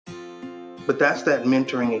But that's that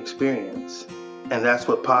mentoring experience. And that's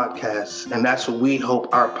what podcasts, and that's what we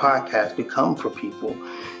hope our podcast become for people,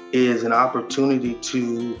 is an opportunity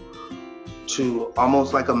to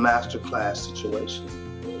almost like a masterclass situation.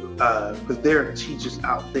 Because there are teachers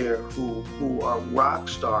out there who are rock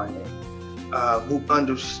starring it, who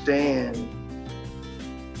understand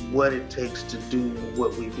what it takes to do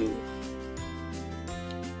what we do.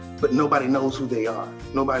 But nobody knows who they are.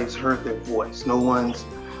 Nobody's heard their voice. No one's,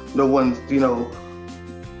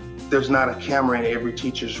 there's not a camera in every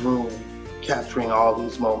teacher's room capturing all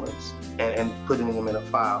these moments and putting them in a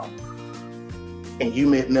file. And you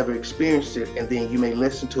may have never experienced it, and then you may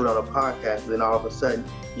listen to it on a podcast, and then all of a sudden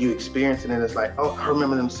you experience it, and it's like, oh, I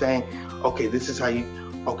remember them saying, okay, this is how you,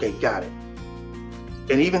 okay, got it.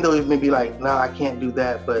 And even though it may be like, no, I can't do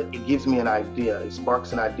that, but it gives me an idea. It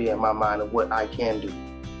sparks an idea in my mind of what I can do.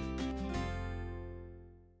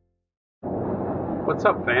 What's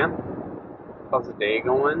up, fam? How's the day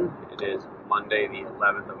going? It is Monday, the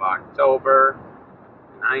 11th of October,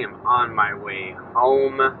 and I am on my way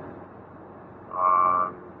home.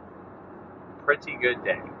 Pretty good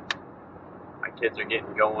day. My kids are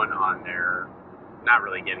getting going on their, not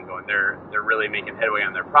really getting going, they're really making headway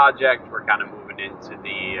on their project. We're kind of moving into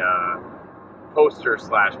the poster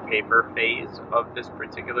 / paper phase of this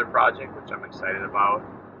particular project, which I'm excited about.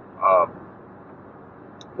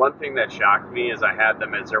 One thing that shocked me is I had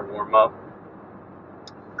them as their warm-up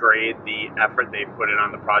grade the effort they put in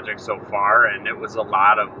on the project so far, and it was a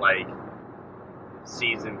lot of like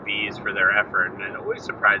C's and B's for their effort, and it always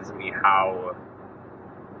surprises me how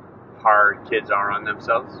hard kids are on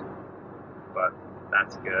themselves, but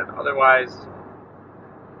that's good. Otherwise,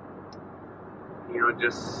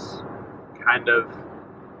 just kind of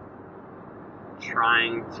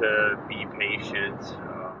trying to be patient.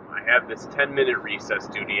 I have this 10-minute recess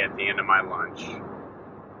duty at the end of my lunch,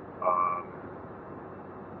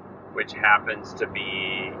 which happens to be,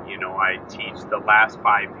 I teach the last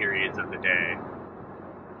 5 periods of the day,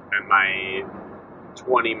 and my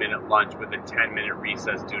 20-minute lunch with a 10-minute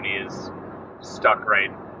recess duty is stuck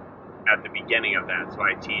right at the beginning of that. So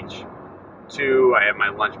I teach 2, I have my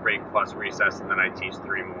lunch break plus recess, and then I teach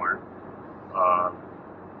 3 more.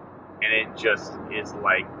 And it just is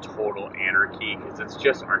like total anarchy, because it's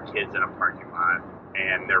just our kids in a parking lot,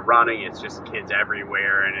 and they're running, it's just kids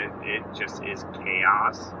everywhere, and it just is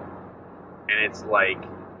chaos. And it's like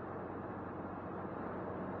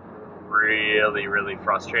really, really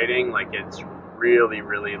frustrating. Like it's really,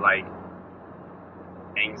 really like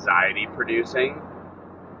anxiety producing,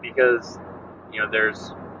 because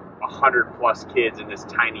there's 100+ kids in this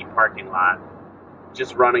tiny parking lot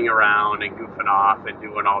just running around and goofing off and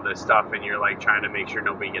doing all this stuff, and you're like trying to make sure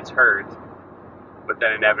nobody gets hurt, but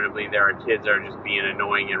then inevitably there are kids that are just being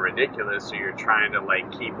annoying and ridiculous, so you're trying to like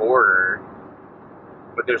keep order,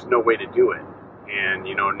 but there's no way to do it. And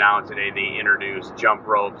now today they introduced jump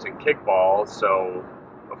ropes and kickballs, so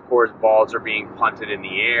of course balls are being punted in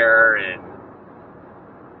the air, and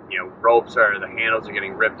the handles are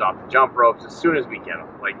getting ripped off the jump ropes as soon as we get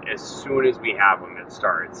them. Like as soon as we have them, it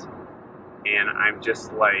starts. And I'm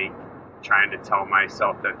just like trying to tell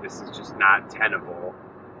myself that this is just not tenable.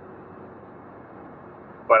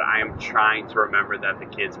 But I'm trying to remember that the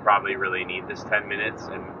kids probably really need this 10 minutes,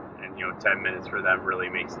 and 10 minutes for them really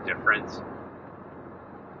makes a difference.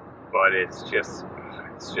 But it's just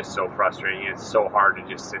so frustrating. It's so hard to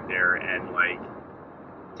just sit there and like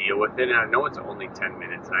deal with it. And I know it's only 10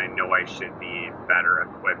 minutes, and I know I should be better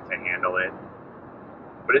equipped to handle it.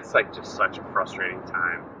 But it's like just such a frustrating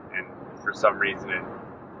time. And for some reason,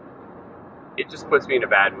 it just puts me in a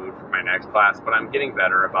bad mood for my next class, but I'm getting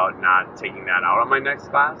better about not taking that out on my next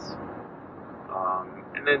class.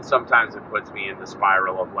 And then sometimes it puts me in the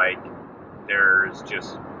spiral of like, there's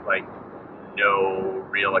just like no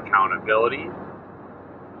real accountability.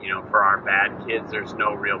 For our bad kids, there's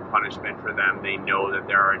no real punishment for them. They know that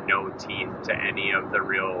there are no teeth to any of the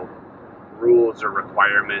real rules or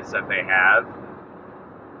requirements that they have.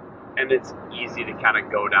 And it's easy to kind of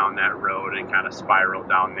go down that road and kind of spiral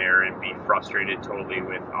down there and be frustrated totally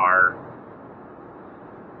with our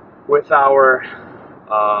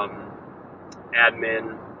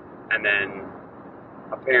admin. And then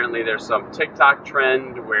apparently there's some TikTok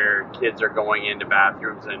trend where kids are going into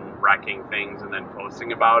bathrooms and wrecking things and then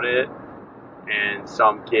posting about it. And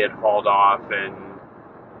some kid hauled off and,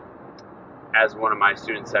 as one of my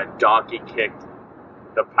students said, donkey kicked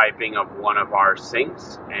the piping of one of our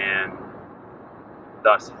sinks and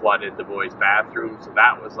thus flooded the boys' bathroom. So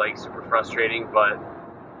that was like super frustrating, but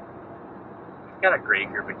I've got a great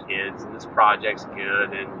group of kids and this project's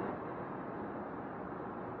good, and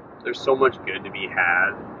there's so much good to be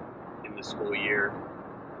had. in the school year.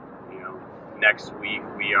 Next week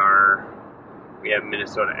we have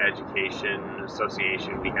Minnesota Education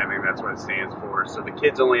Association. I think that's what it stands for. So the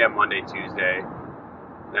kids only have Monday, Tuesday.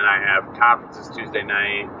 Then I have conferences Tuesday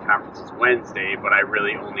night, conferences Wednesday, but I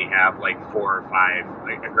really only have like 4 or 5,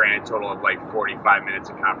 like a grand total of like 45 minutes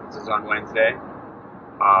of conferences on Wednesday.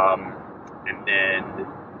 And then,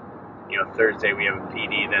 Thursday we have a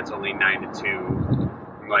PD that's only 9 to 2.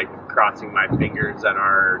 I'm like crossing my fingers that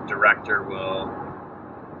our director will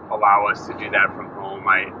allow us to do that from home.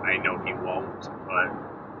 I know he won't, but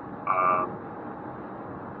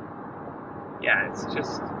it's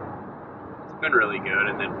been really good.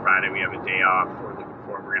 And then Friday we have a day off. We're looking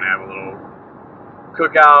forward. We're gonna have a little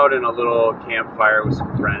cookout and a little campfire with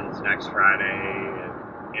some friends next Friday. And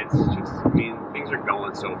it's just, things are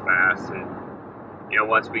going so fast. And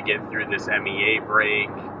once we get through this MEA break,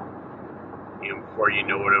 before you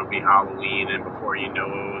know it, it'll be Halloween, and before you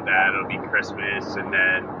know that, it'll be Christmas, and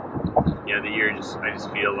then the year I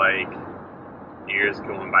just feel like the year is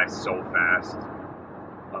going by so fast.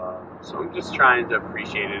 So I'm just trying to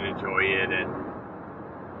appreciate and enjoy it, and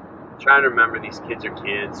trying to remember these kids are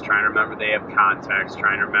kids, trying to remember they have context,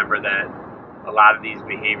 trying to remember that a lot of these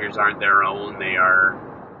behaviors aren't their own. They are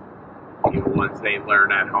ones they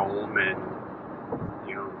learn at home, and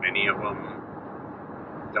many of them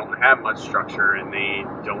don't have much structure, and they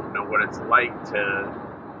don't know what it's like to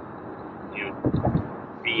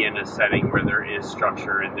be in a setting where there is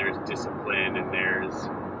structure and there's discipline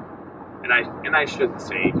and I shouldn't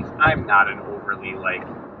say, I'm not an overly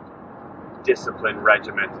disciplined,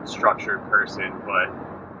 regimented, structured person, but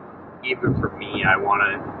even for me, I want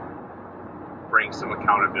to bring some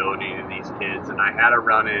accountability to these kids. And I had a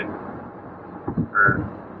run-in, or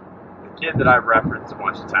the kid that I've referenced a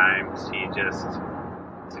bunch of times, he just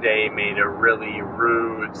today made a really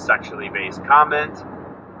rude, sexually based comment,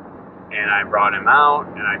 and I brought him out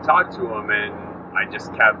and I talked to him, and I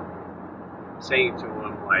just kept saying to him,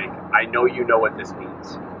 I know you know what this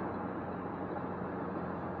means.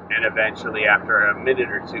 And eventually, after a minute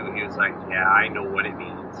or two, he was like, yeah, I know what it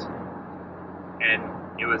means. And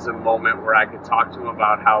it was a moment where I could talk to him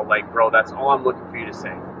about how, bro, that's all I'm looking for you to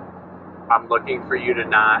say. I'm looking for you to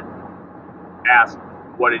not ask,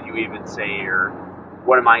 what did you even say, or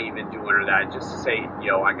what am I even doing, or that. Just to say,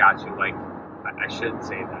 yo, I got you. I shouldn't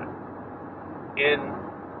say that. And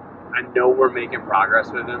I know we're making progress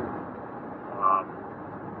with him.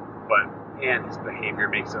 But, man, his behavior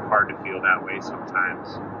makes it hard to feel that way sometimes.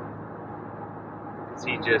 Because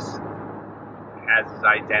he just has his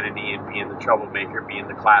identity in being the troublemaker, being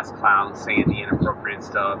the class clown, saying the inappropriate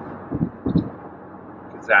stuff.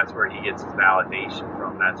 Because that's where he gets his validation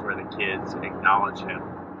from. That's where the kids acknowledge him.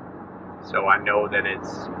 So I know that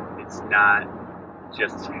it's not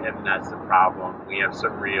just him that's the problem. We have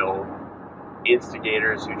some real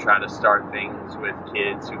instigators who try to start things with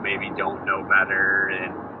kids who maybe don't know better,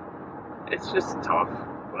 and it's just tough.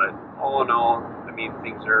 But all in all,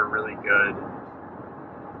 things are really good.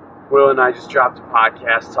 Will and I just dropped a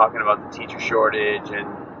podcast talking about the teacher shortage, and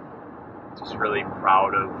just really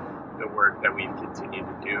proud of the work that we've continued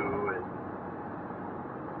to do and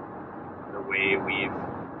the way we've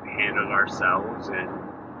handled ourselves and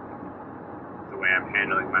the way I'm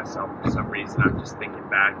handling myself. For some reason, I'm just thinking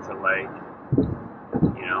back to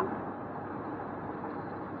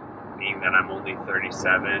being that I'm only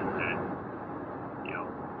 37, and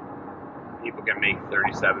people can make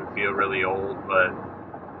 37 feel really old, but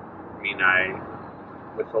I,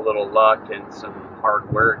 with a little luck and some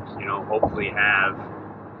hard work, hopefully have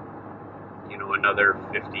another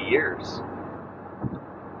 50 years.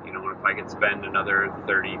 If I could spend another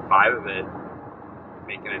 35 of it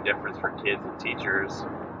making a difference for kids and teachers,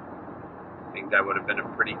 I think that would have been a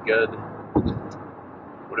pretty good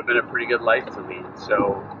life to lead.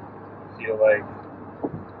 So I feel like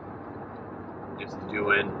I'm just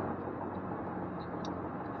doing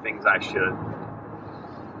things I should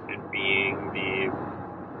and being the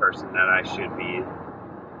person that I should be,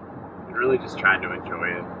 and really just trying to enjoy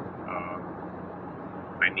it.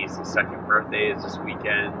 My niece's second birthday is this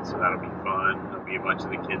weekend, so that'll be fun. There'll be a bunch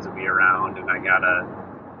of the kids will be around, and I gotta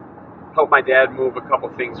help my dad move a couple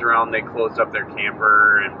things around. They closed up their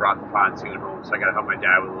camper and brought the pontoon home, so I gotta help my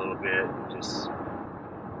dad with a little bit. Just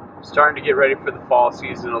starting to get ready for the fall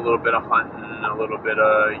season, a little bit of hunting, a little bit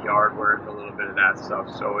of yard work, a little bit of that stuff.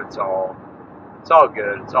 So it's all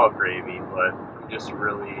good. It's all gravy, but I'm just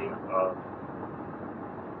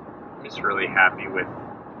really happy with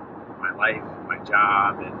my life, my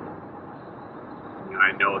job, and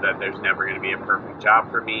I know that there's never going to be a perfect job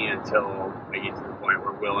for me until I get to the point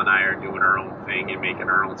where Will and I are doing our own thing and making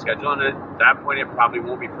our own schedule. And at that point, it probably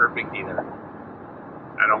won't be perfect either.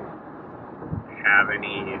 I don't have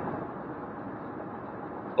any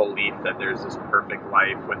belief that there's this perfect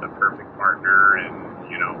life with a perfect partner and,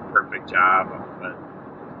 you know, perfect job. But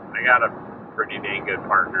I got a pretty dang good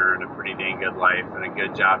partner and a pretty dang good life and a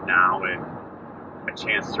good job now and a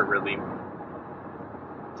chance to really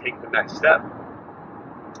take the next step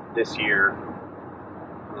this year.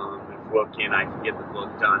 If Wilkie and I can get the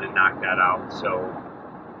book done and knock that out. So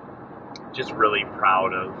just really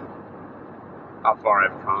proud of how far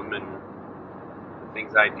I've come and the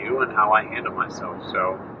things I do and how I handle myself.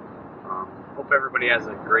 So hope everybody has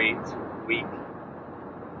a great week.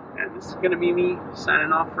 And this is going to be me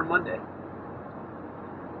signing off for Monday.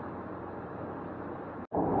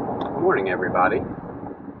 Good morning, everybody.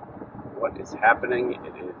 What is happening?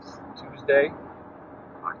 It is Tuesday,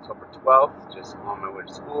 October 12th, just on my way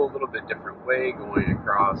to school, a little bit different way, going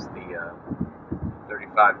across the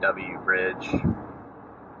 35W bridge.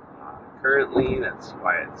 Currently, that's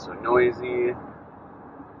why it's so noisy.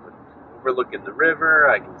 Overlooking the river,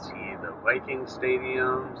 I can see the Vikings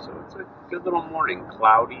Stadium, so it's a good little morning,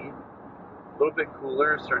 cloudy, a little bit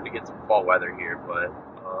cooler, starting to get some fall weather here, but,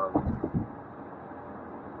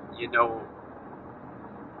 you know,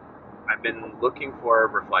 I've been looking for a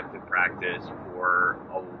reflective practice for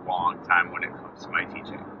a long time when it comes to my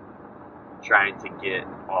teaching. Trying to get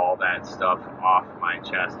all that stuff off my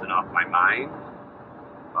chest and off my mind.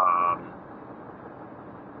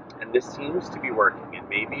 And this seems to be working. And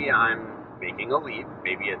maybe I'm making a leap.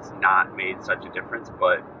 Maybe it's not made such a difference.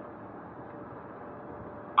 But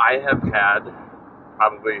I have had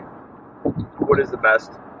probably what is the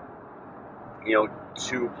best,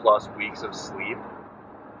 2+ weeks of sleep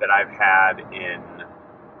that I've had in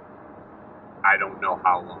I don't know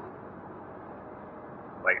how long.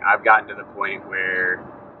 Like, I've gotten to the point where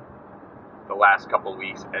the last couple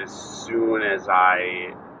weeks, as soon as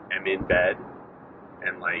I am in bed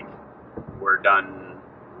and like we're done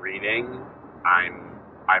reading, I'm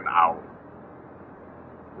out.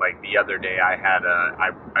 Like the other day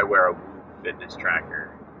I wear a fitness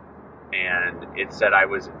tracker, and it said I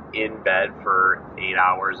was in bed for 8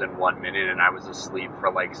 hours and 1 minute, and I was asleep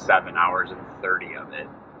for like 7 hours and 30 of it,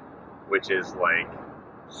 which is like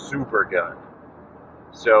super good.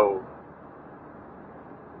 So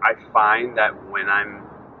I find that when I'm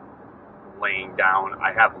laying down,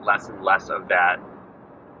 I have less and less of that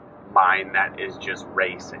mind that is just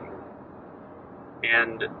racing.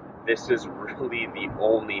 And this is really the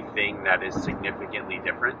only thing that is significantly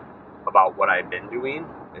different about what I've been doing.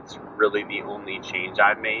 It's really the only change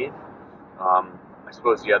I've made. I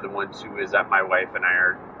suppose the other one too is that my wife and I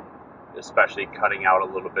are especially cutting out a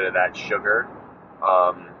little bit of that sugar.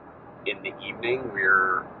 In the evening,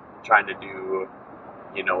 we're trying to do,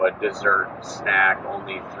 a dessert snack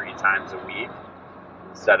only 3 times a week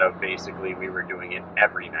instead of basically we were doing it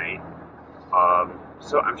every night.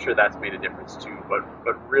 So I'm sure that's made a difference too. But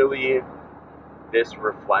really, this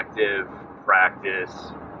reflective practice,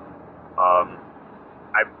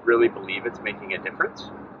 I really believe it's making a difference.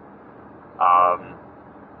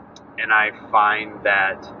 And I find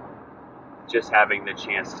that just having the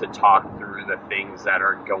chance to talk through the things that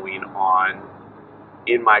are going on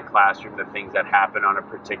in my classroom, the things that happen on a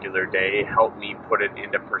particular day, help me put it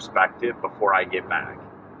into perspective before I get back.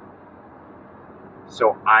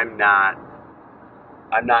 So I'm not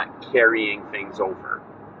carrying things over.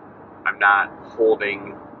 I'm not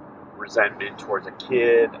holding resentment towards a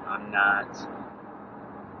kid. I'm not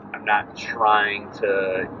trying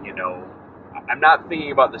to, I'm not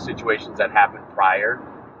thinking about the situations that happened prior.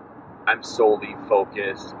 I'm solely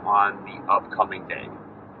focused on the upcoming day,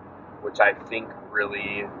 which I think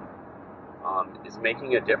really is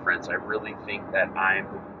making a difference. I really think that I'm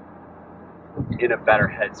in a better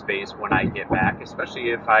headspace when I get back, especially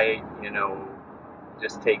if I,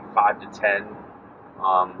 just take 5 to 10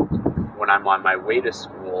 when I'm on my way to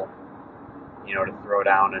school, to throw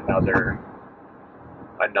down another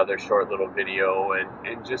short little video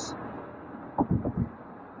and just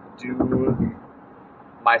do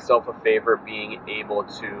myself a favor being able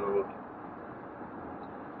to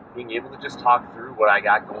just talk through what I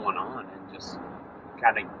got going on and just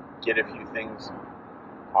kind of get a few things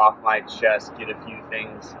off my chest, get a few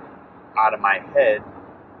things out of my head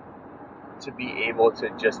to be able to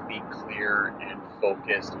just be clear and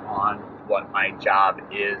focused on what my job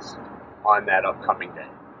is on that upcoming day.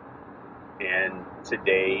 And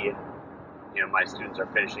today, my students are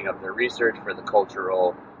finishing up their research for the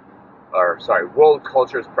World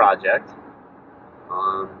Cultures Project.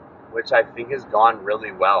 which I think has gone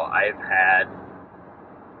really well. I've had,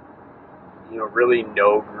 really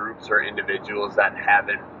no groups or individuals that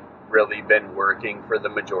haven't really been working for the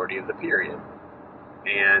majority of the period.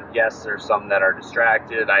 And yes, there's some that are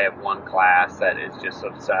distracted. I have one class that is just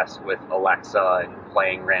obsessed with Alexa and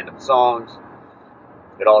playing random songs.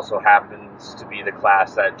 It also happens to be the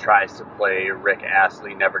class that tries to play Rick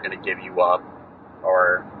Astley, Never Gonna Give You Up,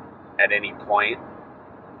 or at any point.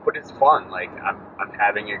 But it's fun. Like, I'm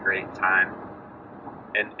having a great time.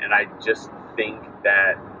 And I just think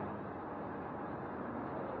that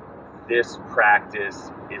this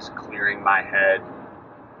practice is clearing my head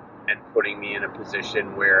and putting me in a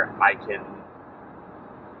position where I can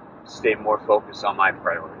stay more focused on my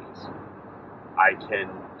priorities. I can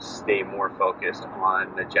stay more focused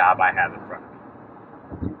on the job I have in front of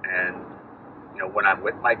me. And, when I'm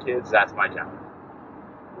with my kids, that's my job.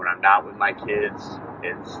 When I'm not with my kids,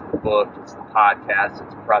 it's the book, it's the podcast,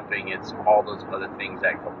 it's prepping, it's all those other things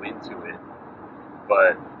that go into it.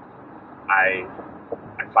 But I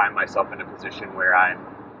find myself in a position where I'm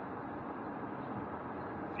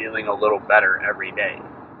feeling a little better every day.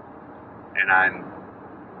 And I'm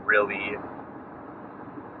really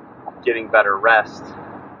getting better rest.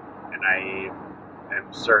 And I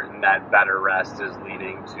am certain that better rest is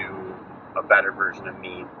leading to a better version of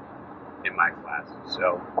me in my class.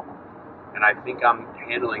 So, and I think I'm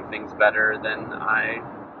handling things better than I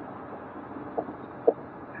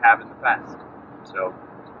have in the past. So,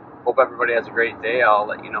 hope everybody has a great day. I'll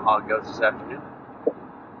let you know how it goes this afternoon.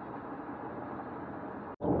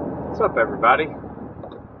 What's up, everybody?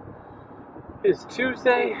 It's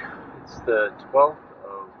Tuesday. It's the 12th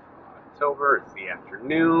of October. It's the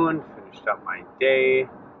afternoon. Finished up my day.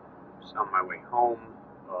 Just on my way home.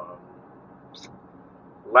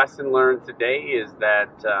 Lesson learned today is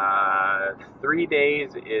that 3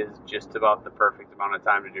 days is just about the perfect amount of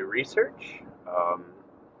time to do research.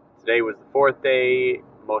 Today was the 4th day.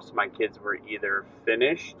 Most of my kids were either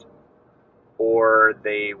finished or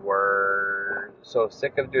they were so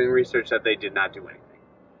sick of doing research that they did not do anything.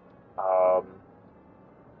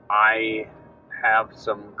 I have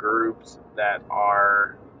some groups that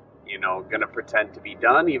are, going to pretend to be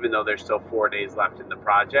done, even though there's still 4 days left in the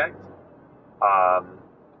project.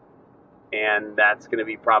 And that's going to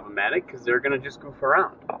be problematic because they're going to just goof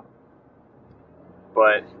around.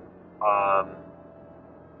 But,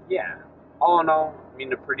 yeah, all in all,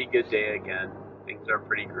 a pretty good day again. Things are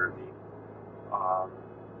pretty groovy.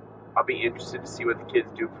 I'll be interested to see what the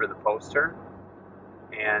kids do for the poster.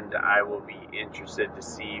 And I will be interested to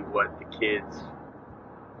see what the kids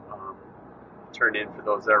turn in for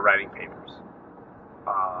those that are writing papers.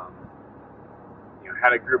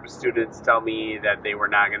 Had a group of students tell me that they were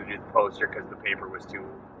not going to do the poster because the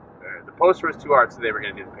poster was too hard, so they were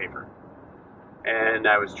going to do the paper. And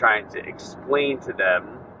I was trying to explain to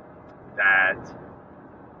them that,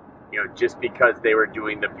 just because they were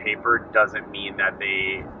doing the paper doesn't mean that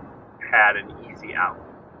they had an easy out.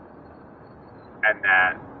 And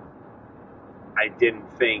that I didn't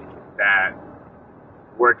think that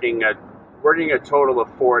working a total of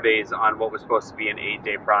 4 days on what was supposed to be an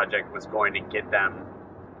 8-day project was going to get them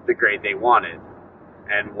the grade they wanted.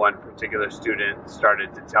 And one particular student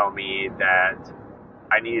started to tell me that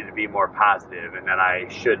I needed to be more positive and that I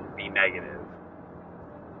shouldn't be negative.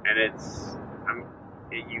 And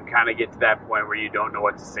you kind of get to that point where you don't know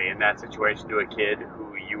what to say in that situation to a kid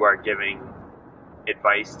who you are giving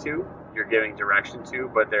advice to, you're giving direction to,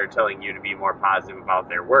 but they're telling you to be more positive about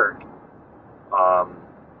their work.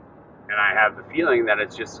 And I have the feeling that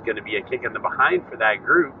it's just going to be a kick in the behind for that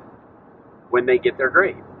group when they get their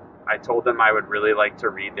grade. I told them I would really like to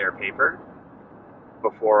read their paper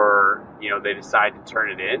before, they decide to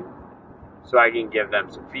turn it in, so I can give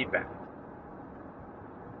them some feedback.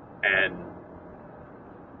 And,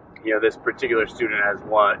 this particular student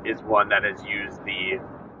is one that has used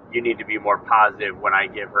you need to be more positive when I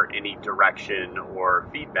give her any direction or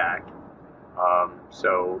feedback.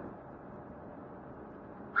 So,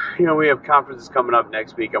 we have conferences coming up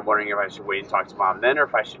next week. I'm wondering if I should wait and talk to mom then, or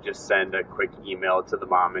if I should just send a quick email to the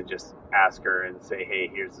mom and just ask her and say, hey,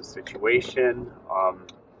 here's the situation.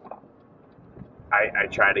 I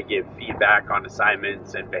try to give feedback on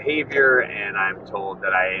assignments and behavior, and I'm told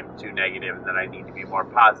that I am too negative and that I need to be more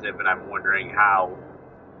positive, and I'm wondering how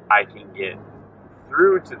I can get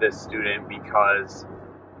through to this student, because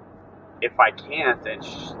if I can't and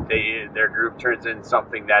their group turns in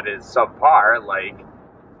something that is subpar, like,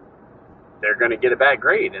 they're going to get a bad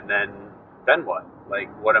grade, and then what? Like,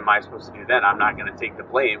 what am I supposed to do then? I'm not going to take the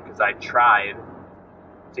blame because I tried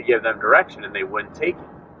to give them direction and they wouldn't take it.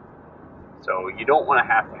 So you don't want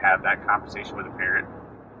to have that conversation with a parent.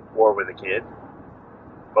 or with a kid,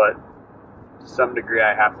 but to some degree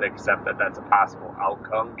I have to accept that that's a possible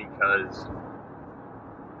outcome because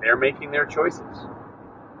they're making their choices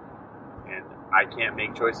and I can't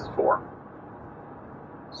make choices for them.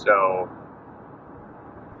 So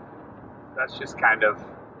that's just kind of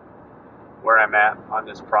where I'm at on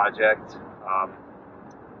this project.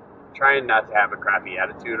 Trying not to have a crappy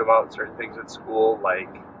attitude about certain things at school, like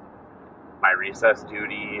my recess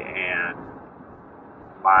duty and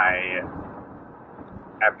my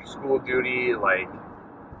after school duty. Like,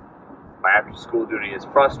 my after school duty is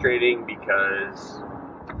frustrating because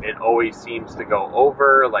it always seems to go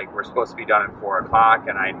over. Like, we're supposed to be done at 4 o'clock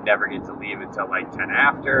and I never get to leave until like 10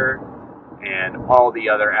 after. And all the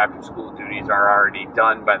other after school duties are already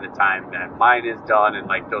done by the time that mine is done, and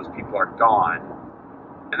like those people are gone.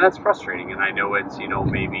 And that's frustrating. And I know it's,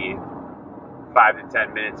 maybe 5 to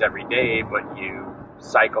 10 minutes every day, but you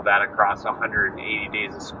cycle that across 180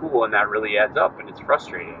 days of school and that really adds up and it's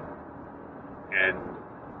frustrating. And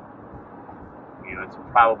it's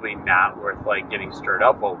probably not worth like getting stirred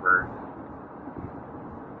up over.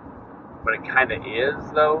 But it kind of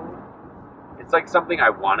is, though. It's like something I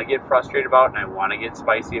want to get frustrated about and I want to get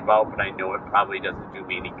spicy about, but I know it probably doesn't do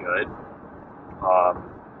me any good.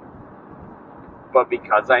 But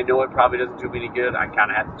because I know it probably doesn't do me any good, I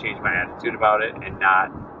kind of have to change my attitude about it and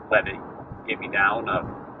not let it get me down.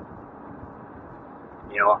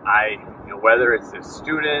 Whether it's a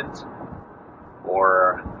student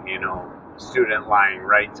or, student lying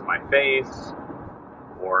right to my face,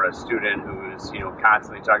 or a student who's,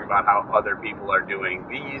 constantly talking about how other people are doing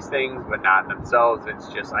these things but not themselves. It's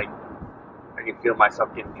just, I can feel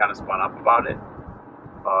myself getting kind of spun up about it.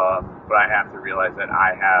 But I have to realize that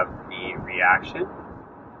I have the reaction.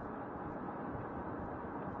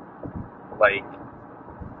 Like,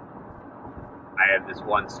 I have this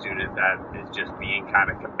one student that is just being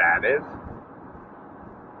kind of combative,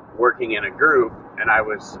 working in a group, and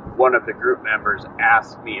one of the group members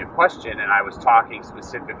asked me a question, and I was talking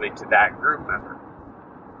specifically to that group member.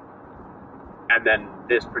 And then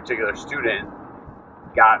this particular student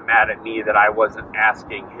got mad at me that I wasn't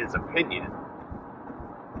asking his opinion.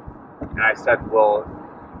 And I said, well,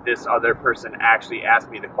 this other person actually asked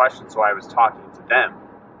me the question, so I was talking to them.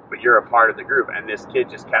 But you're a part of the group. And this kid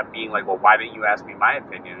just kept being like, well, why didn't you ask me my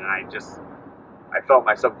opinion? And I felt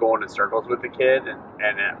myself going in circles with the kid,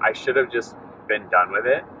 and I should have just been done with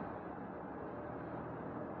it.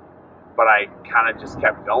 But I kind of just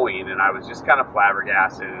kept going, and I was just kind of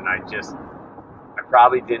flabbergasted, and I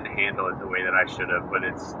probably didn't handle it the way that I should have. But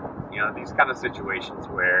it's, these kind of situations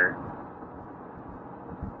where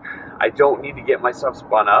I don't need to get myself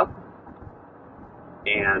spun up,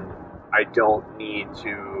 and I don't need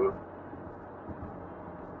to,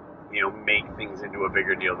 make things into a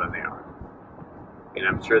bigger deal than they are. And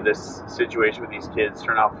I'm sure this situation with these kids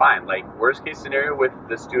turned out fine. Like, worst case scenario with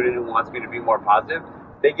the student who wants me to be more positive,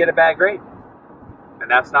 they get a bad grade. And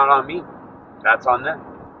that's not on me. That's on them.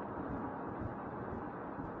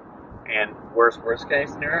 And worst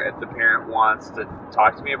case scenario, if the parent wants to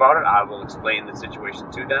talk to me about it, I will explain the situation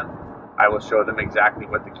to them. I will show them exactly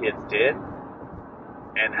what the kids did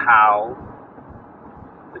and how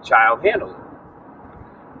the child handled it.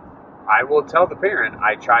 I will tell the parent,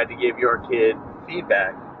 I tried to give your kid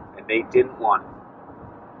feedback and they didn't want it.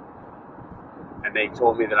 And they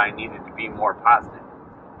told me that I needed to be more positive.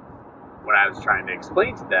 When I was trying to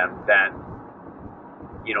explain to them that,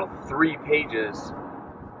 3 pages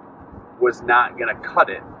was not going to cut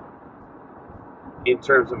it in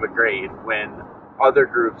terms of a grade when other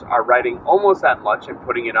groups are writing almost that much and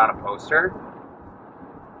putting it on a poster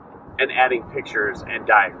and adding pictures and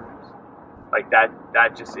diagrams. Like, that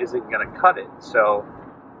just isn't going to cut it. So,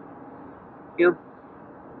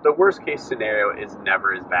 the worst case scenario is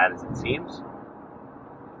never as bad as it seems.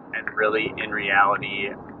 And really, in reality,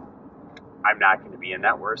 I'm not going to be in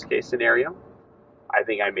that worst case scenario. I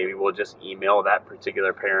think I maybe will just email that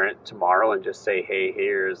particular parent tomorrow and just say, hey,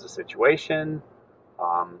 here's the situation.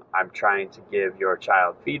 I'm trying to give your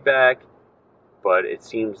child feedback, but it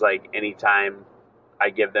seems like anytime I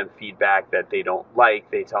give them feedback that they don't like,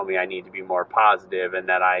 they tell me I need to be more positive and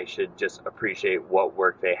that I should just appreciate what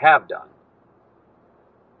work they have done.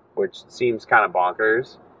 Which seems kind of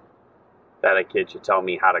bonkers, that a kid should tell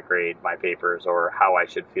me how to grade my papers or how I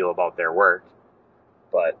should feel about their work.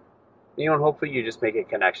 But, and hopefully you just make a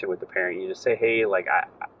connection with the parent. You just say, hey, like,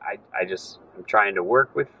 I'm trying to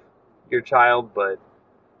work with your child, but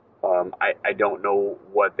I don't know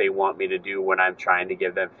what they want me to do when I'm trying to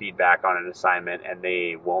give them feedback on an assignment and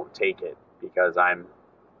they won't take it because I'm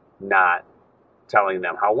not telling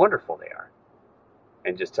them how wonderful they are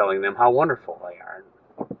and just telling them how wonderful they are.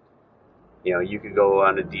 You could go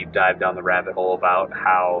on a deep dive down the rabbit hole about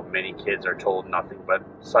how many kids are told nothing but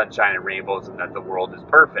sunshine and rainbows and that the world is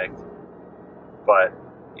perfect. But,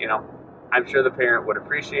 I'm sure the parent would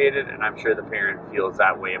appreciate it, and I'm sure the parent feels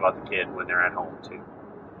that way about the kid when they're at home too.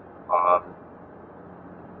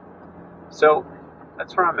 So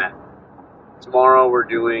that's where I'm at. Tomorrow we're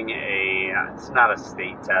doing it's not a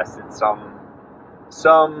state test, it's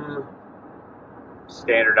some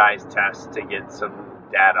standardized test to get some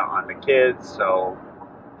data on the kids. So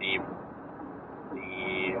the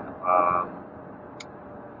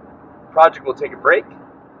project will take a break.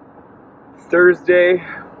 Thursday,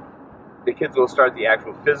 the kids will start the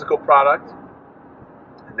actual physical product,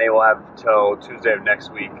 and they will have till Tuesday of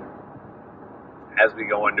next week as we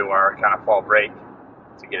go into our kind of fall break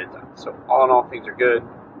to get it done. So all in all, things are good,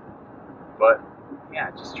 but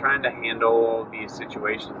yeah, just trying to handle these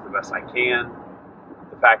situations the best I can.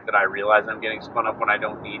 The fact that I realize I'm getting spun up when I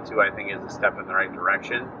don't need to, I think, is a step in the right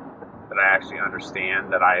direction. That I actually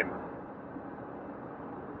understand that I'm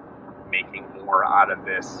making more out of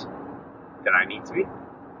this than I need to be.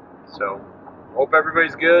 So, hope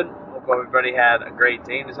everybody's good. Hope everybody had a great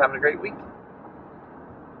day and is having a great week.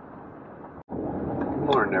 Good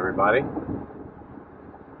morning, everybody.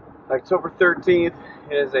 October 13th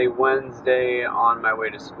is a Wednesday, on my way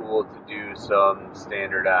to school to do some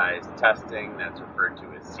standardized testing that's referred to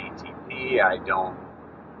as CTP. I don't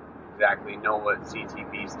exactly know what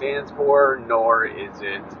CTP stands for, nor is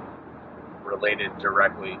it related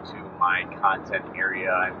directly to my content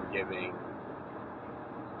area I'm giving.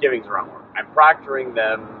 Giving's the wrong word. I'm proctoring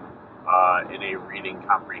them in a reading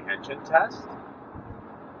comprehension test.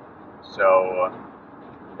 So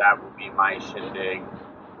that will be my shindig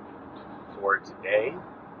for today.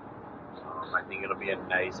 I think it'll be a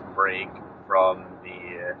nice break from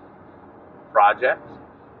the project.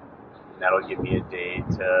 And that'll give me a day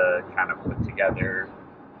to kind of put together,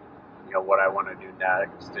 what I want to do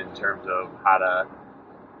next in terms of how to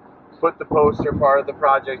put the poster part of the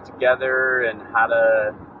project together and how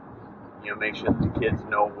to, make sure that the kids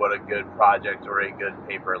know what a good project or a good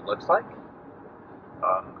paper looks like.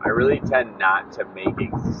 I really tend not to make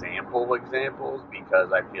examples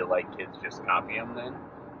because I feel like kids just copy them then.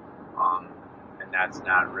 And that's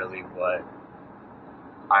not really what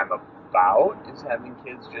I'm about, is having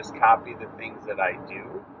kids just copy the things that I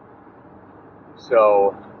do.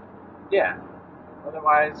 So, yeah.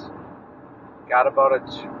 Otherwise, got about a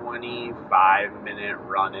 25-minute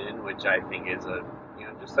run-in, which I think is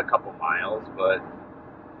just a couple miles, but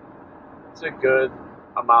it's a good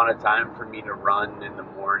amount of time for me to run in the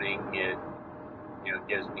morning. It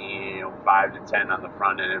gives me 5 to 10 on the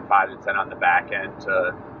front end and 5 to 10 on the back end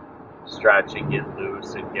to stretch and get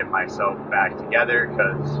loose and get myself back together,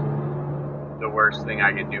 because the worst thing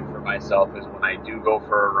I can do for myself is when I do go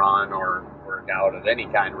for a run or work out of any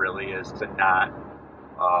kind really is to not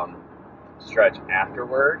stretch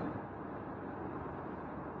afterward.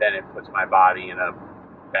 Then it puts my body in a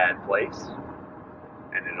bad place,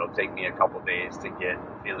 and it'll take me a couple days to get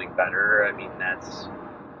feeling better. I mean, that's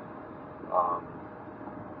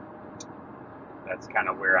kind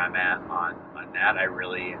of where I'm at on that. I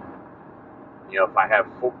really, if I have,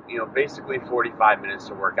 basically 45 minutes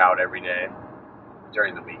to work out every day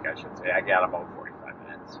during the week, I should say, I got about 45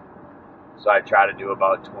 minutes. So I try to do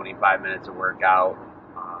about 25 minutes of workout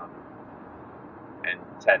and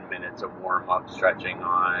 10 minutes of warm-up stretching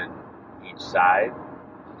on each side.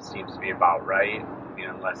 Seems to be about right. I mean,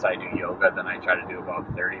 unless I do yoga, then I try to do about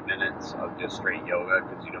 30 minutes of just straight yoga,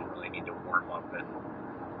 because you don't really need to warm up and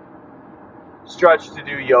stretch to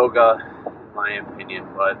do yoga, in my opinion.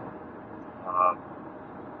 But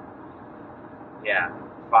yeah,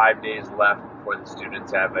 5 days left before the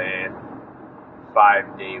students have a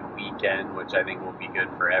 5-day weekend, which I think will be good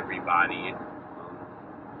for everybody.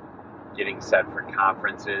 Getting set for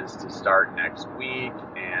conferences to start next week,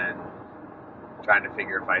 and trying to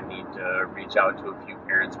figure if I need to reach out to a few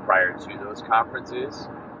parents prior to those conferences,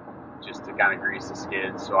 just to kind of grease the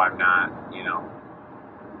skids so I'm not,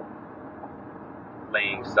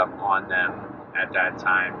 laying stuff on them at that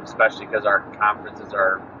time, especially because our conferences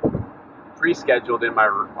are pre-scheduled in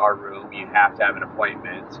our room. You have to have an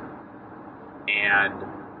appointment, and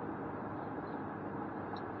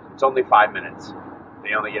it's only 5 minutes.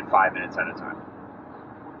 They only get 5 minutes at a time.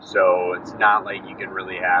 So it's not like you can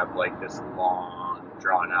really have like this long,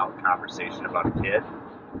 drawn-out conversation about a kid.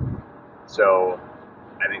 So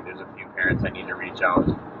I think there's a few parents I need to reach out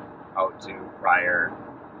to prior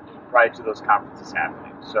to those conferences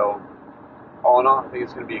happening. So all in all, I think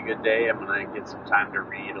it's going to be a good day. I'm going to get some time to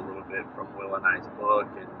read a little bit from Will and I's book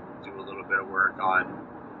and do a little bit of work on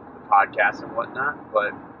the podcast and whatnot.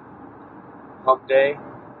 But hump day.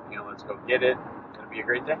 Let's go get it. It's going to be a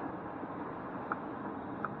great day.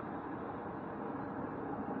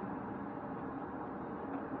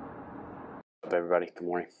 What's up, everybody? Good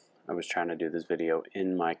morning. I was trying to do this video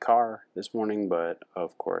in my car this morning, but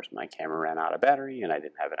of course my camera ran out of battery and I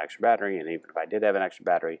didn't have an extra battery, and even if I did have an extra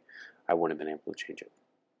battery, I wouldn't have been able to change it.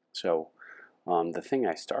 So the thing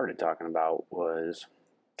I started talking about was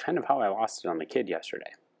kind of how I lost it on the kid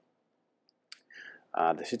yesterday.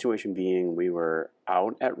 The situation being, we were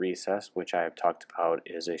out at recess, which I have talked about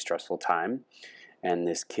is a stressful time, and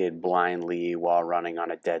this kid blindly, while running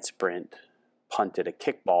on a dead sprint, punted a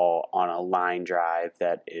kickball on a line drive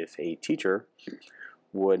that, if a teacher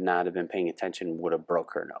would not have been paying attention, would have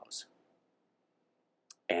broke her nose.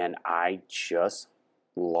 And I just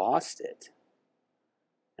lost it.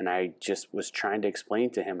 And I just was trying to explain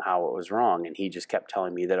to him how it was wrong, and he just kept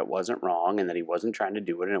telling me that it wasn't wrong and that he wasn't trying to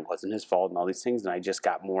do it and it wasn't his fault and all these things, and I just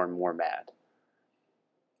got more and more mad.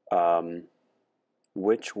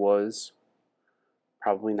 Which was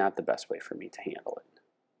probably not the best way for me to handle it.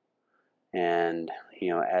 And,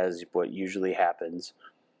 as what usually happens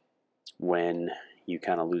when you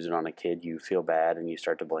kind of lose it on a kid, you feel bad and you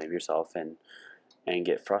start to blame yourself and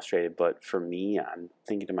get frustrated. But for me, I'm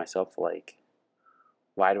thinking to myself, like,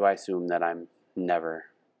 why do I assume that I'm never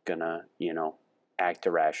gonna, act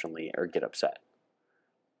irrationally or get upset?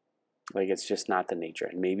 Like, it's just not the nature.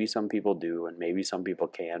 And maybe some people do, and maybe some people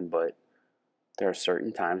can, but there are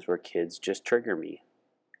certain times where kids just trigger me.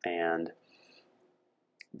 And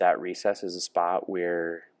that recess is a spot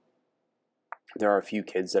where there are a few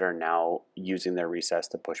kids that are now using their recess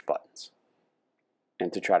to push buttons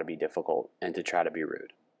and to try to be difficult and to try to be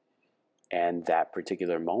rude. And that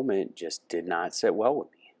particular moment just did not sit well with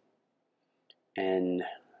me. And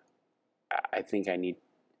I think I need,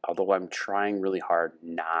 although I'm trying really hard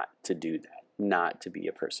not to do that, not to be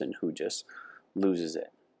a person who just loses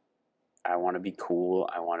it. I want to be cool.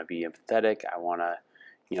 I want to be empathetic. I want to,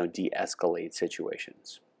 de-escalate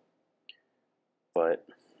situations. But,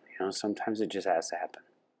 sometimes it just has to happen.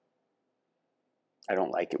 I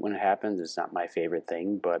don't like it when it happens. It's not my favorite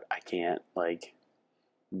thing, but I can't,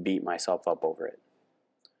 beat myself up over it.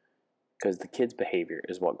 Because the kid's behavior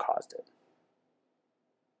is what caused it.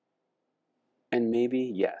 And maybe,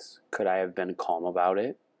 yes, could I have been calm about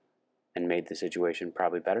it and made the situation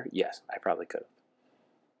probably better? Yes, I probably could have.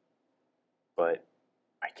 But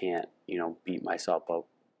I can't, beat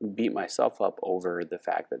myself up over the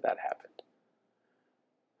fact that happened.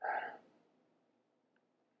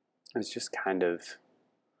 It's just kind of,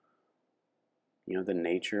 the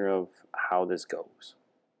nature of how this goes.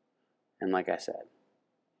 And like I said,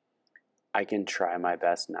 I can try my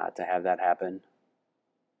best not to have that happen.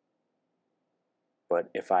 But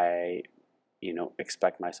if I,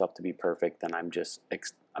 expect myself to be perfect, then I'm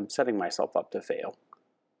setting myself up to fail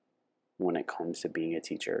when it comes to being a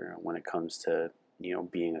teacher, when it comes to,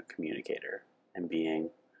 being a communicator and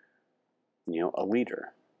being, a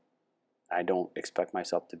leader. I don't expect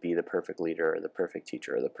myself to be the perfect leader or the perfect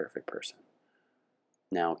teacher or the perfect person.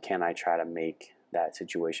 Now, can I try to make that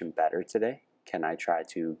situation better today? Can I try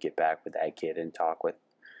to get back with that kid and talk with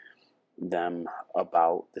them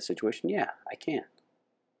about the situation? Yeah, I can.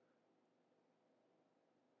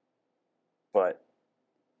 But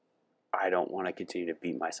I don't want to continue to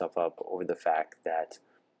beat myself up over the fact that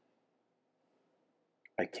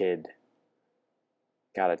a kid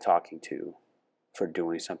got a talking to for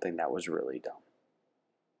doing something that was really dumb.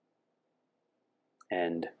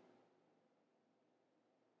 And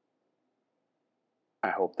I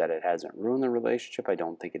hope that it hasn't ruined the relationship. I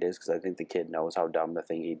don't think it is, because I think the kid knows how dumb the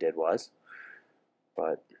thing he did was.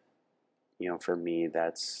 But, for me,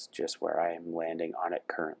 that's just where I am landing on it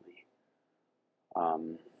currently.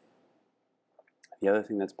 The other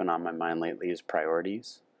thing that's been on my mind lately is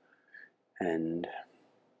priorities. And,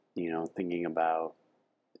 thinking about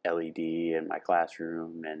LED in my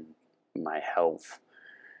classroom and my health.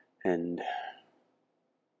 And,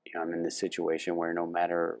 I'm in this situation where no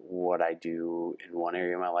matter what I do in one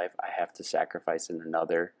area of my life, I have to sacrifice in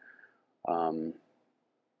another.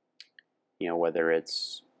 Whether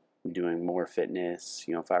it's doing more fitness,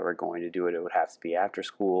 if I were going to do it, it would have to be after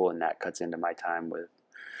school, and that cuts into my time with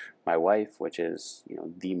my wife, which is,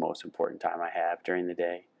 the most important time I have during the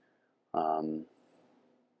day.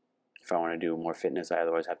 If I want to do more fitness, I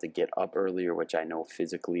otherwise have to get up earlier, which I know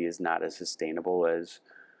physically is not as sustainable as,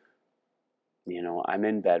 I'm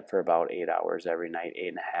in bed for about 8 hours every night,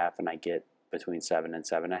 8.5, and I get between 7 and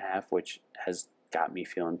 7.5, which has got me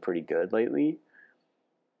feeling pretty good lately.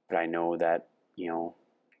 But I know that,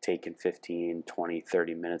 taking 15, 20,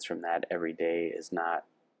 30 minutes from that every day is not,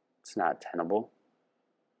 it's not tenable.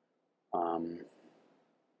 I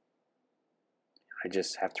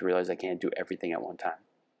just have to realize I can't do everything at one time.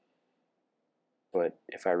 But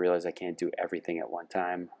if I realize I can't do everything at one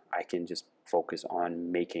time, I can just focus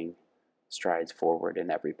on making strides forward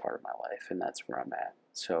in every part of my life, and that's where I'm at.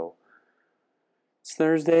 So it's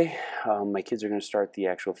Thursday. My kids are going to start the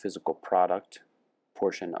actual physical product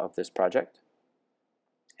portion of this project,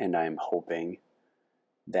 and I'm hoping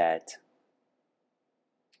that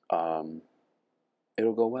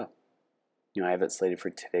it'll go well. I have it slated for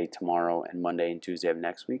today, tomorrow, and Monday and Tuesday of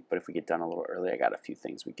next week, but if we get done a little early, I got a few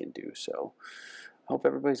things we can do. So I hope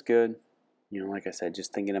everybody's good. Like I said,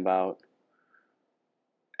 just thinking about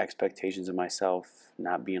expectations of myself,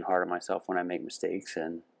 not being hard on myself when I make mistakes,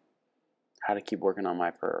 and how to keep working on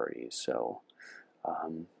my priorities. So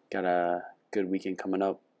got a good weekend coming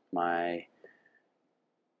up. My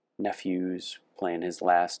nephew's playing his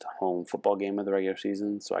last home football game of the regular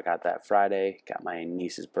season, so I got that Friday. Got my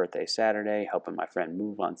niece's birthday Saturday, helping my friend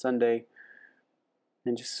move on Sunday,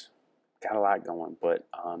 and just got a lot going. But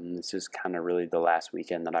this is kind of really the last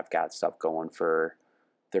weekend that I've got stuff going for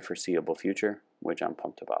the foreseeable future, which I'm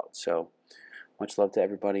pumped about. So much love to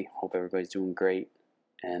everybody. Hope everybody's doing great,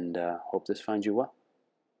 and hope this finds you well.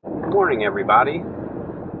 Good morning, everybody.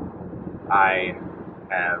 I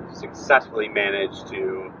have successfully managed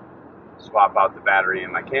to swap out the battery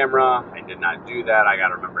in my camera. I did not do that. I got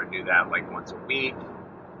to remember to do that like once a week,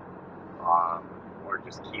 or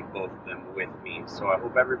just keep both of them with me. So I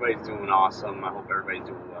hope everybody's doing awesome. I hope everybody's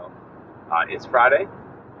doing well. It's Friday.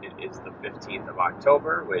 It is the 15th of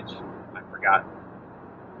October, which I forgot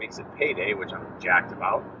makes it payday, which I'm jacked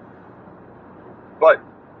about. But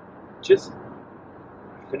just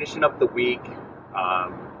finishing up the week.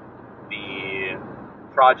 The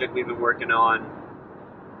project we've been working on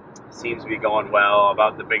seems to be going well.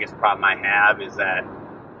 About the biggest problem I have is that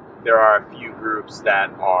there are a few groups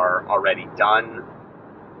that are already done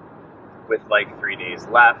with like 3 days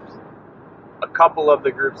left. A couple of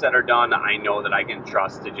the groups that are done, I know that I can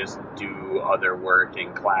trust to just do other work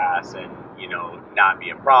in class and, not be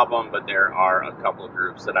a problem, but there are a couple of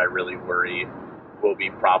groups that I really worry will be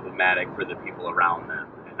problematic for the people around them.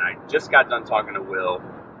 And I just got done talking to Will,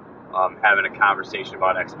 having a conversation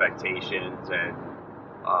about expectations, and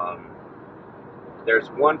there's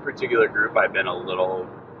one particular group I've been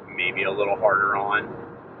maybe a little harder on,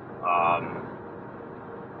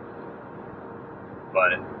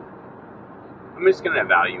 but I'm just going to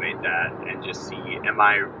evaluate that and just see, am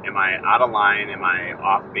I out of line, am I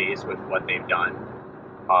off base with what they've done,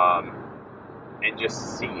 and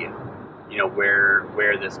just see,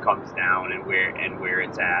 where this comes down and where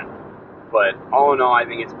it's at. But all in all, I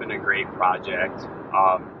think it's been a great project.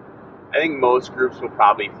 I think most groups will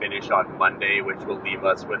probably finish on Monday, which will leave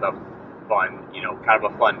us with a fun, kind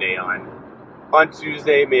of a fun day on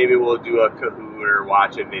Tuesday. Maybe we'll do a Kahoot or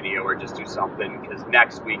watch a video or just do something, because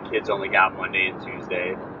next week kids only got Monday and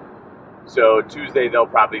Tuesday. So Tuesday they'll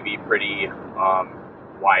probably be pretty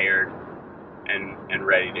wired and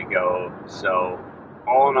ready to go. So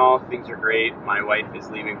all in all, things are great. My wife is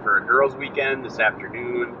leaving for a girls' weekend this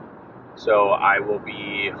afternoon, so I will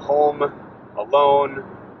be home alone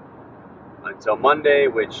until Monday,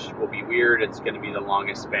 which will be weird. It's going to be the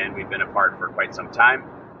longest span we've been apart for quite some time.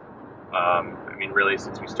 Really,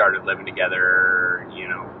 since we started living together,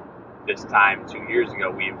 this time 2 years ago,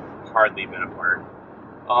 we've hardly been apart.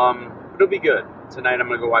 It'll be good. Tonight I'm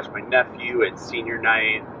going to go watch my nephew. It's senior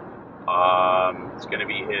night. It's going to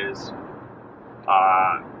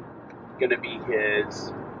be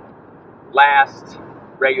his last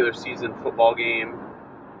regular season football game.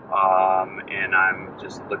 And I'm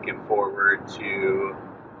just looking forward to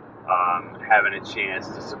having a chance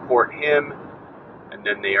to support him. And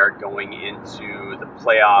then they are going into the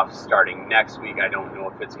playoffs starting next week. I don't know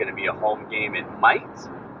if it's going to be a home game. It might,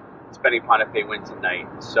 depending upon if they win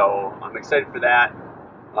tonight. So I'm excited for that.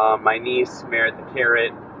 My niece, Merritt the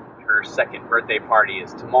Carrot, her second birthday party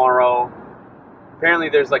is tomorrow. Apparently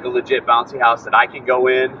there's like a legit bouncy house that I can go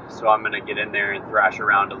in, so I'm going to get in there and thrash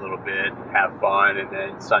around a little bit, have fun, and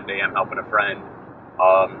then Sunday I'm helping a friend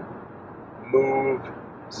move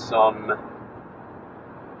some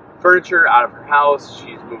furniture out of her house.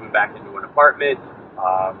 She's moving back into an apartment.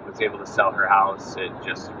 Was able to sell her house. It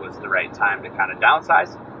just was the right time to kind of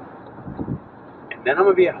downsize. And then I'm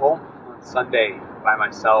going to be at home on Sunday by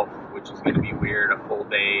myself, which is going to be weird. A full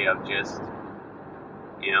day of just,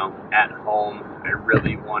 at home. I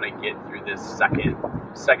really want to get through this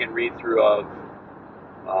second read through of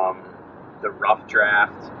the rough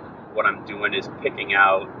draft. What I'm doing is picking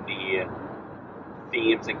out the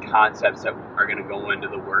themes and concepts that are going to go into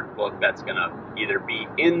the workbook that's going to either be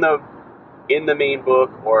in the main book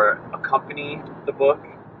or a accompany the book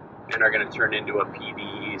and are going to turn into a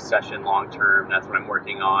PD session long term. That's what I'm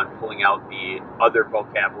working on, pulling out the other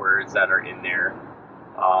vocab words that are in there.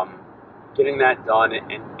 Getting that done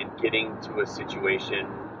and getting to a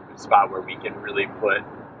spot where we can really put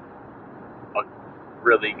a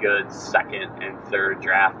really good second and third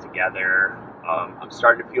draft together. I'm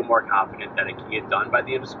starting to feel more confident that it can get done by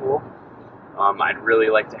the end of school. I'd really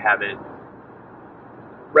like to have it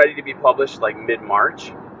ready to be published like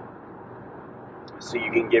mid-March, so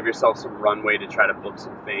you can give yourself some runway to try to book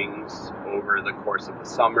some things over the course of the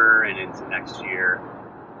summer and into next year.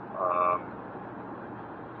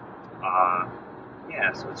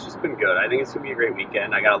 Yeah, so it's just been good. I think it's going to be a great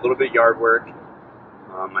weekend. I got a little bit of yard work.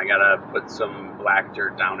 I got to put some black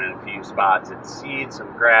dirt down in a few spots and seed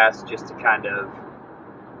some grass just to kind of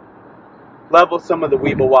level some of the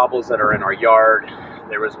weeble wobbles that are in our yard.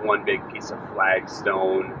 There was one big piece of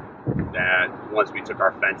flagstone that once we took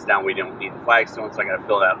our fence down, we don't need the flagstone, so I got to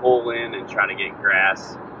fill that hole in and try to get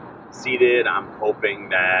grass seeded. I'm hoping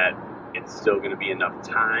that it's still going to be enough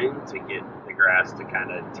time to get the grass to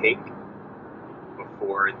kind of take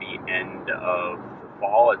before the end of the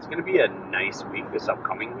fall. It's going to be a nice week this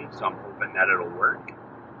upcoming week, so I'm hoping that it'll work.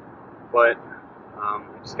 But I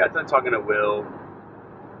just got done talking to Will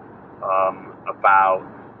about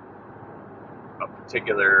a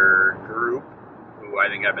particular group who I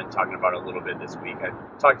think I've been talking about a little bit this week. I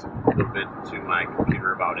talked a little bit to my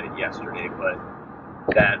computer about it yesterday, but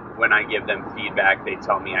that when I give them feedback, they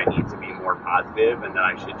tell me I need to be more positive and that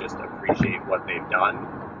I should just appreciate what they've done.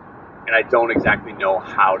 And I don't exactly know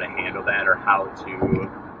how to handle that or how to,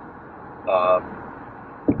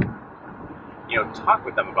 talk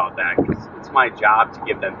with them about that, because it's my job to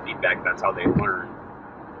give them feedback. That's how they learn.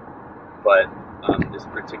 But this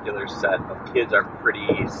particular set of kids are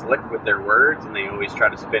pretty slick with their words, and they always try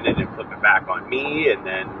to spin it and flip it back on me, and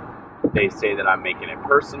then they say that I'm making it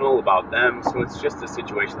personal about them. So it's just a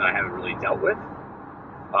situation that I haven't really dealt with.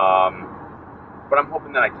 But I'm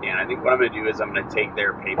hoping that I can. I think what I'm going to do is I'm going to take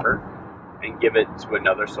their paper and give it to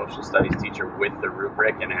another social studies teacher with the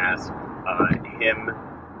rubric and ask him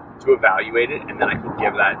to evaluate it, and then I can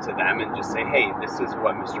give that to them and just say, hey, this is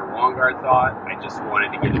what Mr. Wongard thought. I just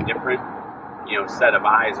wanted to get a different, set of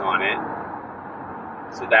eyes on it,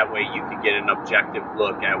 so that way you can get an objective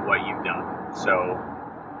look at what you've done. So,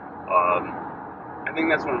 I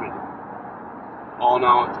think that's what I'm going to do. All in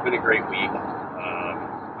all, it's been a great week.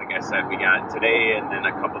 Like I said, we got today and then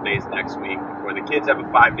a couple days next week before the kids have a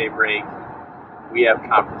 5-day break. We have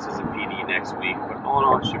conferences and PD next week, but all in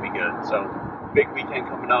all, it should be good. So, big weekend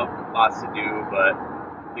coming up, lots to do, but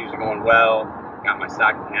things are going well. Got my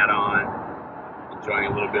stocking hat on,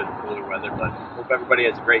 enjoying a little bit of the cooler weather, but hope everybody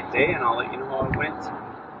has a great day, and I'll let you know how it went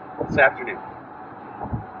this afternoon.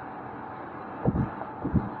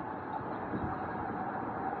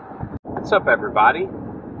 What's up, everybody?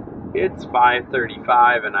 It's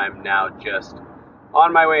 5:35, and I'm now just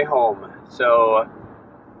on my way home. So,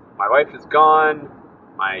 my wife is gone.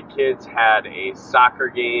 My kids had a soccer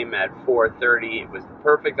game at 4:30. It was the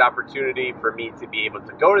perfect opportunity for me to be able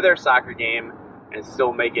to go to their soccer game and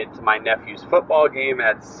still make it to my nephew's football game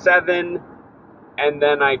at 7. And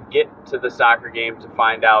then I get to the soccer game to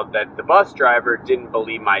find out that the bus driver didn't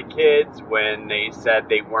believe my kids when they said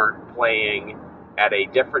they weren't playing at a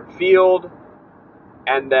different field,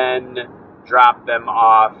 and then dropped them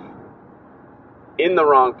off in the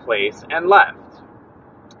wrong place and left.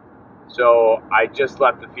 So I just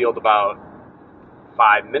left the field about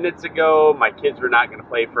 5 minutes ago. My kids were not going to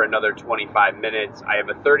play for another 25 minutes. I have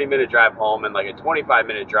a 30-minute drive home and like a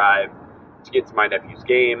 25-minute drive to get to my nephew's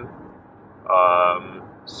game.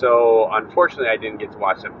 So unfortunately, I didn't get to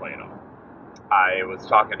watch them play at all. I was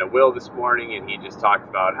talking to Will this morning, and he just talked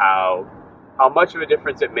about how much of a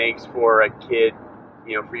difference it makes for a kid,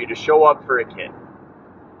 for you to show up for a kid.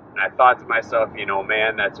 And I thought to myself,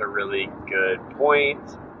 man, that's a really good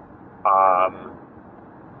point.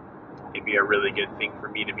 It'd be a really good thing for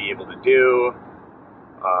me to be able to do.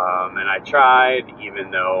 And I tried,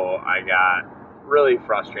 even though I got really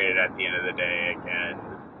frustrated at the end of the day again.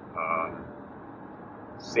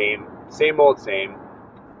 Same old same.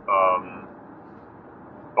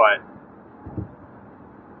 But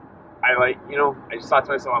I just thought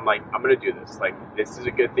to myself, I'm going to do this. This is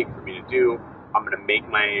a good thing for me to do. I'm going to make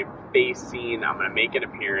my face seen. I'm going to make an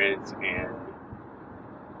appearance. And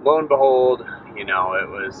lo and behold, it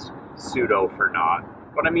was pseudo for naught.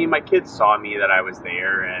 But my kids saw me that I was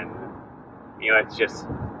there, and, it's just,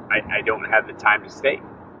 I don't have the time to stay.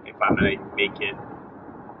 If I'm going to make it,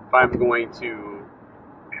 if I'm going to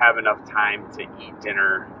have enough time to eat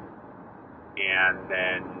dinner and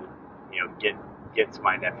then, get to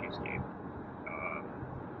my nephew's game.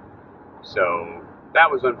 So that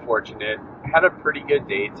was unfortunate. Had a pretty good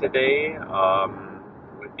day today,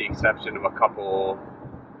 with the exception of a couple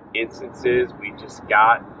instances. We just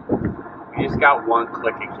got one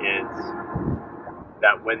clique of kids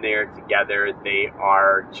that when they are together, they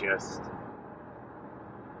are just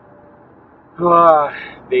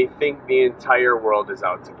they think the entire world is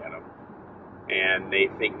out to get them. And they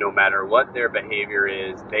think no matter what their behavior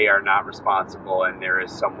is, they are not responsible and there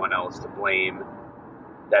is someone else to blame,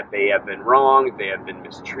 that they have been wronged, they have been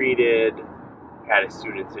mistreated. Had a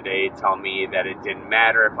student today tell me that it didn't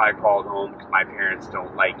matter if I called home because my parents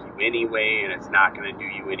don't like you anyway and it's not going to do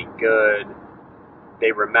you any good.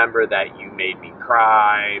 They remember that you made me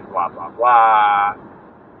cry, blah, blah, blah.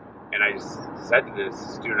 And I just said to this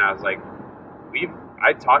student, I was like,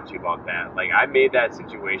 I talked to you about that. Like, I made that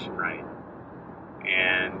situation right.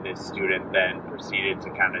 And this student then proceeded to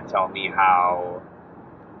kind of tell me how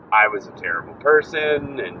I was a terrible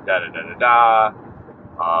person and da-da-da-da-da.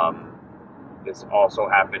 This also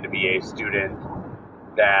happened to be a student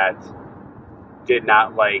that did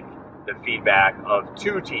not like the feedback of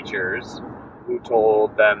two teachers who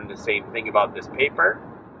told them the same thing about this paper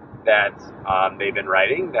that they've been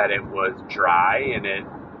writing, that it was dry and it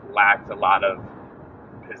lacked a lot of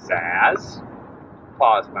pizzazz.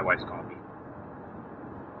 Pause, my wife's calling me.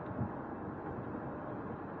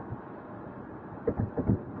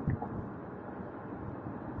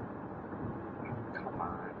 Come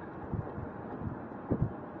on.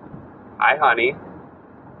 Hi, honey.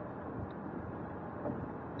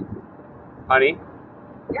 Honey?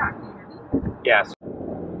 Yeah, can you hear me? Yes.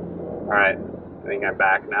 Alright, I think I'm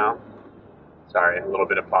back now. Sorry, a little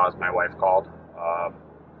bit of pause. My wife called.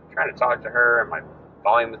 Trying to talk to her, and my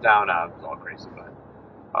volume was down. It was all crazy, but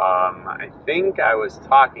I think I was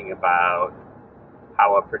talking about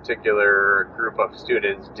how a particular group of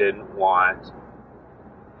students didn't want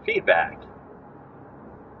feedback,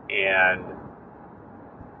 and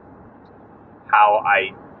how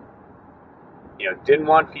I didn't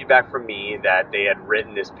want feedback from me, that they had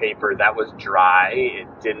written this paper that was dry.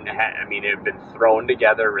 It didn't it had been thrown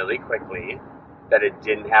together really quickly, that it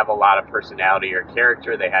didn't have a lot of personality or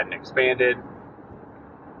character. They hadn't expanded.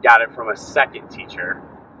 Got it from a second teacher,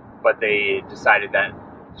 but they decided that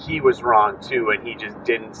he was wrong too, and he just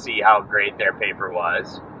didn't see how great their paper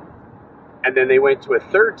was. And then they went to a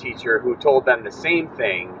third teacher who told them the same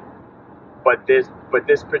thing, but this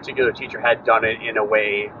particular teacher had done it in a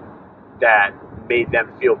way that made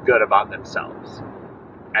them feel good about themselves.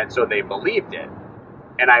 And so they believed it.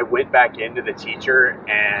 And I went back into the teacher,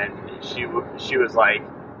 and she was like,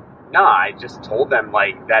 nah, I just told them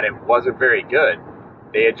like that it wasn't very good.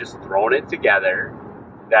 They had just thrown it together,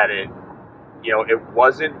 that it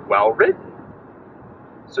wasn't well written.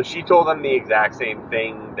 So she told them the exact same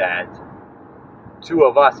thing that two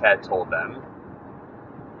of us had told them,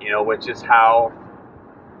 which is how,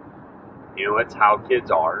 it's how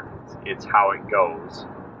kids are. It's how it goes.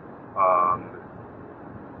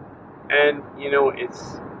 And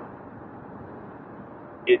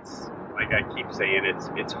it's like I keep saying,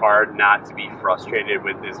 it's hard not to be frustrated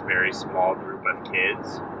with this very small group of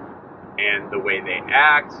kids and the way they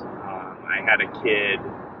act. I had a kid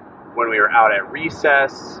when we were out at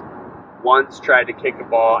recess, once tried to kick a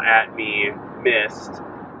ball at me, missed.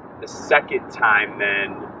 The second time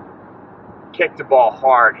then kicked the ball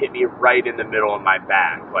hard, hit me right in the middle of my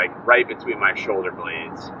back, like right between my shoulder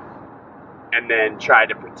blades, and then tried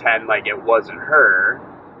to pretend like it wasn't her.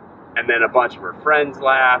 And then a bunch of her friends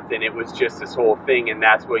laughed, and it was just this whole thing, and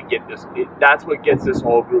that's what gets this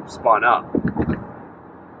whole group spun up.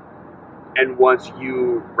 And once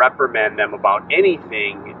you reprimand them about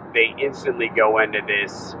anything, they instantly go into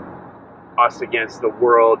this us against the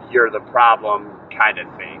world, you're the problem kind of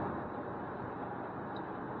thing.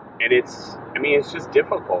 And it's just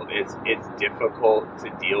difficult. It's difficult to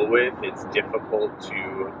deal with. It's difficult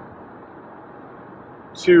to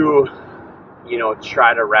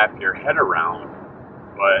try to wrap your head around.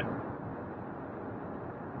 But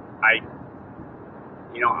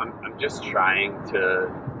I'm just trying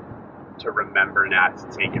to remember not to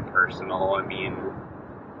take it personal.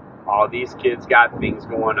 All these kids got things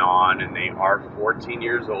going on, and they are 14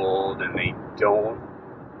 years old, and they don't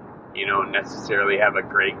necessarily have a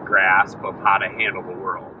great grasp of how to handle the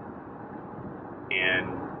world.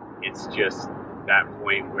 And it's just that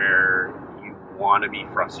point where you want to be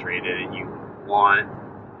frustrated, and you want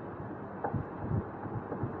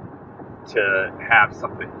to have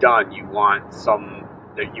something done. You want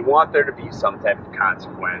there to be some type of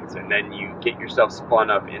consequence, and then you get yourself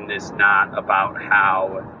spun up in this knot about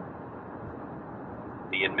how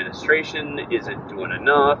the administration isn't doing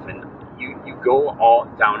enough, and you go all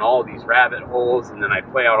down all these rabbit holes, and then I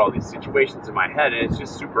play out all these situations in my head, and it's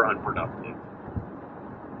just super unproductive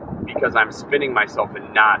because I'm spinning myself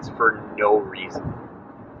in knots for no reason.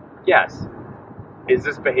 Yes. Is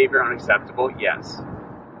this behavior unacceptable? Yes.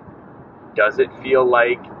 Does it feel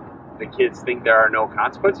like the kids think there are no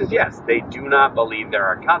consequences? Yes. They do not believe there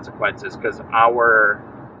are consequences because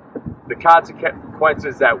the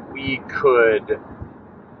consequences that we could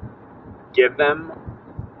give them,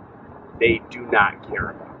 they do not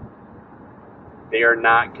care about. They are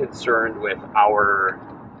not concerned with our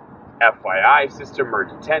FYI system or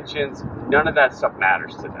detentions. None of that stuff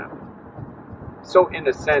matters to them. So in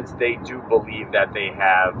a sense, they do believe that they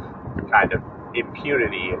have kind of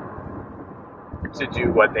impunity to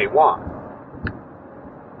do what they want.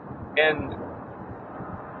 And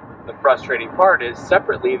the frustrating part is,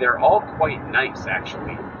 separately, they're all quite nice,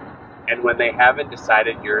 actually. And when they haven't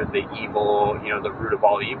decided you're the evil, the root of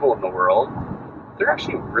all evil in the world, they're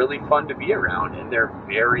actually really fun to be around, and they're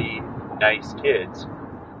very nice kids.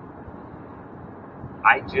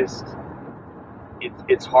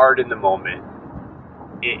 It's hard in the moment.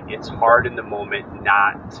 It's hard in the moment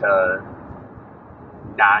not to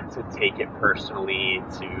take it personally,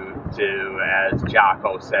 to, as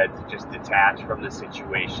Jocko said, to just detach from the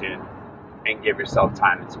situation and give yourself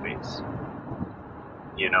time and space.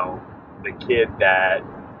 The kid that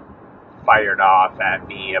fired off at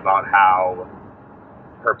me about how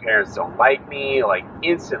her parents don't like me, like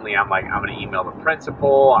instantly I'm like, I'm going to email the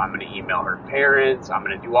principal, I'm going to email her parents, I'm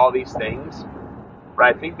going to do all these things. But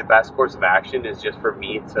I think the best course of action is just for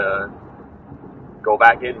me to go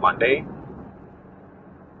back in Monday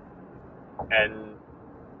and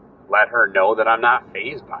let her know that I'm not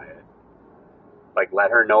fazed by it. Like,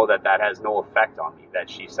 let her know that that has no effect on me, that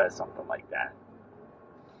she says something like that.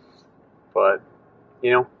 But,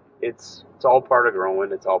 it's all part of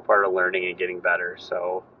growing. It's all part of learning and getting better.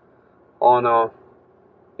 So, all in all,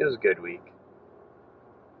 it was a good week.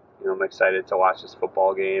 I'm excited to watch this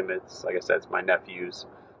football game. It's, like I said, it's my nephew's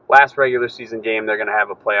last regular season game. They're going to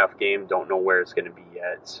have a playoff game. Don't know where it's going to be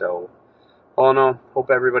yet. So, all in all, hope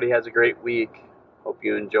everybody has a great week. Hope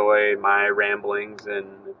you enjoy my ramblings and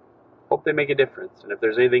hope they make a difference. And if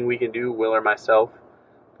there's anything we can do, Will or myself,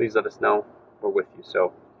 please let us know. We're with you.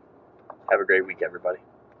 So, have a great week, everybody.